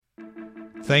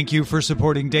Thank you for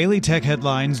supporting Daily Tech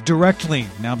Headlines directly.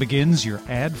 Now begins your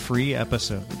ad-free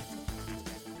episode.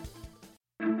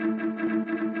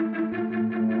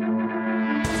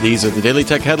 These are the Daily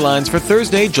Tech Headlines for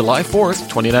Thursday, July 4th,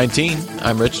 2019.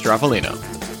 I'm Rich Straffolino.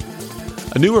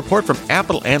 A new report from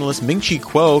Apple analyst Ming-Chi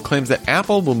Kuo claims that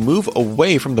Apple will move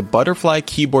away from the butterfly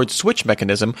keyboard switch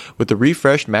mechanism with the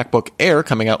refreshed MacBook Air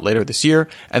coming out later this year,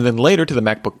 and then later to the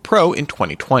MacBook Pro in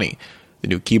 2020. The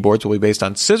new keyboards will be based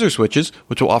on scissor switches,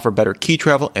 which will offer better key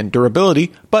travel and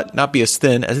durability, but not be as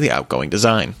thin as the outgoing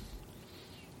design.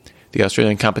 The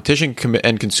Australian Competition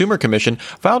and Consumer Commission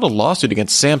filed a lawsuit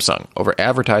against Samsung over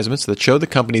advertisements that show the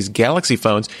company's Galaxy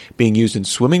phones being used in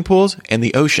swimming pools and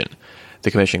the ocean.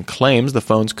 The commission claims the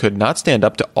phones could not stand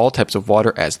up to all types of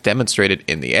water as demonstrated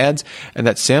in the ads, and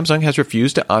that Samsung has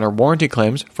refused to honor warranty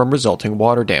claims from resulting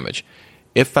water damage.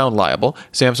 If found liable,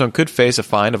 Samsung could face a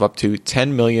fine of up to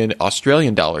 10 million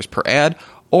Australian dollars per ad,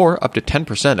 or up to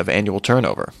 10% of annual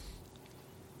turnover.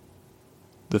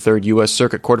 The Third U.S.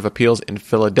 Circuit Court of Appeals in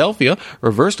Philadelphia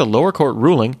reversed a lower court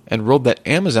ruling and ruled that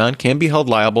Amazon can be held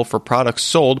liable for products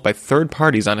sold by third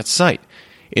parties on its site.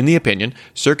 In the opinion,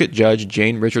 Circuit Judge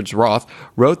Jane Richards Roth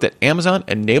wrote that Amazon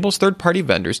enables third-party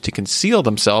vendors to conceal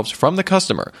themselves from the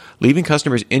customer, leaving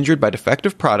customers injured by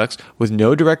defective products with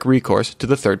no direct recourse to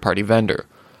the third-party vendor.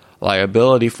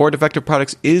 Liability for defective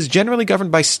products is generally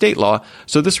governed by state law,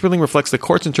 so this ruling reflects the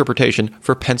court's interpretation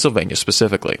for Pennsylvania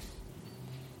specifically.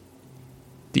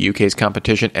 The UK's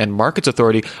Competition and Markets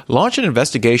Authority launched an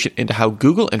investigation into how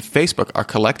Google and Facebook are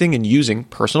collecting and using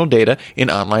personal data in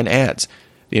online ads.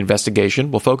 The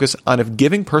investigation will focus on if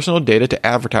giving personal data to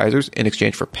advertisers in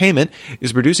exchange for payment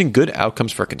is producing good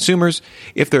outcomes for consumers,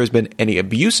 if there has been any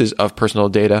abuses of personal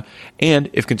data, and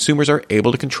if consumers are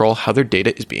able to control how their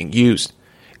data is being used.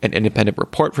 An independent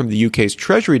report from the UK's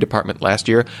Treasury Department last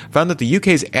year found that the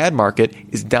UK's ad market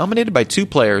is dominated by two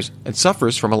players and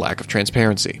suffers from a lack of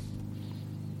transparency.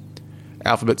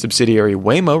 Alphabet subsidiary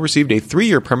Waymo received a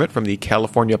 3-year permit from the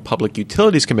California Public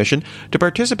Utilities Commission to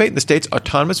participate in the state's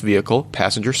autonomous vehicle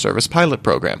passenger service pilot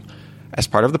program. As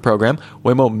part of the program,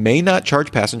 Waymo may not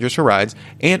charge passengers for rides,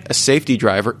 and a safety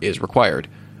driver is required.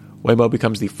 Waymo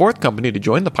becomes the 4th company to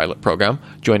join the pilot program,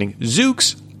 joining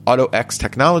Zoox, AutoX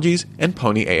Technologies, and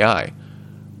Pony AI.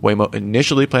 Waymo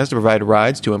initially plans to provide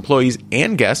rides to employees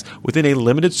and guests within a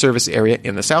limited service area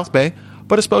in the South Bay,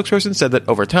 but a spokesperson said that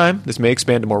over time, this may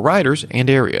expand to more riders and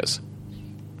areas.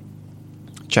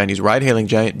 Chinese ride-hailing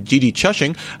giant DTH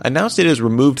Chuxing announced it has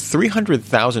removed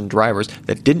 300,000 drivers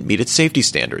that didn't meet its safety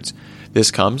standards.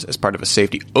 This comes as part of a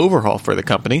safety overhaul for the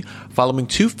company, following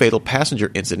 2 fatal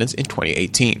passenger incidents in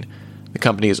 2018. The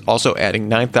company is also adding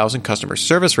 9,000 customer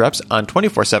service reps on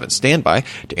 24/7 standby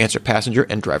to answer passenger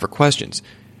and driver questions.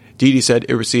 DTH said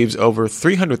it receives over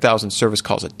 300,000 service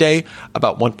calls a day,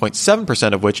 about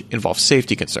 1.7% of which involve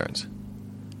safety concerns.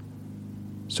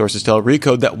 Sources tell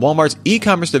Recode that Walmart's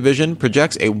e-commerce division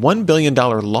projects a $1 billion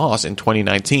loss in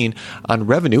 2019 on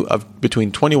revenue of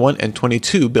between $21 and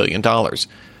 $22 billion.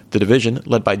 The division,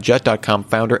 led by Jet.com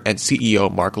founder and CEO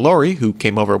Mark Lowry, who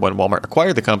came over when Walmart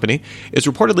acquired the company, is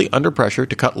reportedly under pressure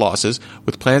to cut losses,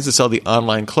 with plans to sell the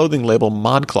online clothing label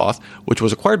ModCloth, which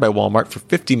was acquired by Walmart for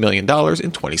 $50 million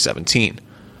in 2017.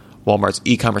 Walmart's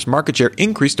e-commerce market share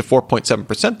increased to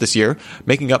 4.7% this year,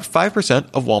 making up 5%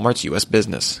 of Walmart's U.S.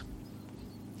 business.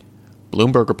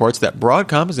 Bloomberg reports that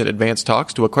Broadcom is in advanced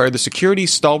talks to acquire the security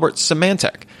stalwart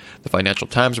Symantec. The Financial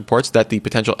Times reports that the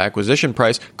potential acquisition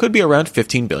price could be around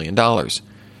 $15 billion.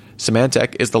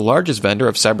 Symantec is the largest vendor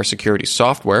of cybersecurity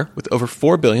software with over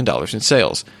 $4 billion in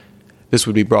sales. This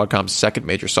would be Broadcom's second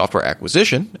major software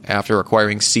acquisition, after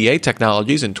acquiring CA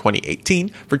Technologies in 2018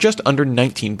 for just under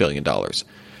 $19 billion.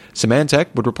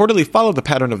 Symantec would reportedly follow the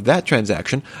pattern of that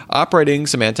transaction, operating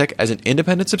Symantec as an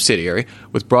independent subsidiary,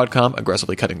 with Broadcom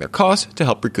aggressively cutting their costs to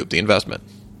help recoup the investment.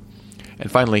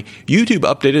 And finally, YouTube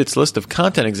updated its list of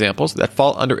content examples that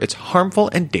fall under its harmful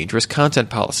and dangerous content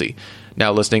policy,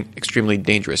 now listing extremely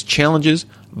dangerous challenges,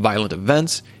 violent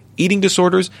events, eating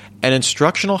disorders, and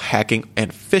instructional hacking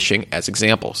and phishing as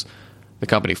examples. The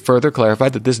company further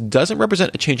clarified that this doesn't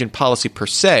represent a change in policy per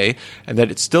se, and that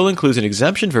it still includes an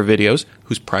exemption for videos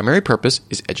whose primary purpose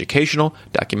is educational,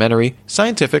 documentary,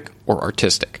 scientific, or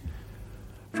artistic.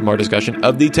 For more discussion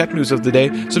of the tech news of the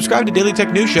day, subscribe to Daily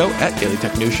Tech News Show at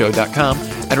dailytechnewsshow.com.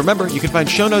 And remember, you can find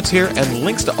show notes here and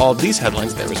links to all of these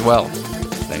headlines there as well.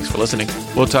 Thanks for listening.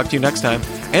 We'll talk to you next time.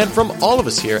 And from all of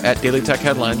us here at Daily Tech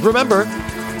Headlines, remember,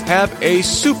 have a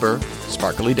super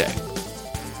sparkly day.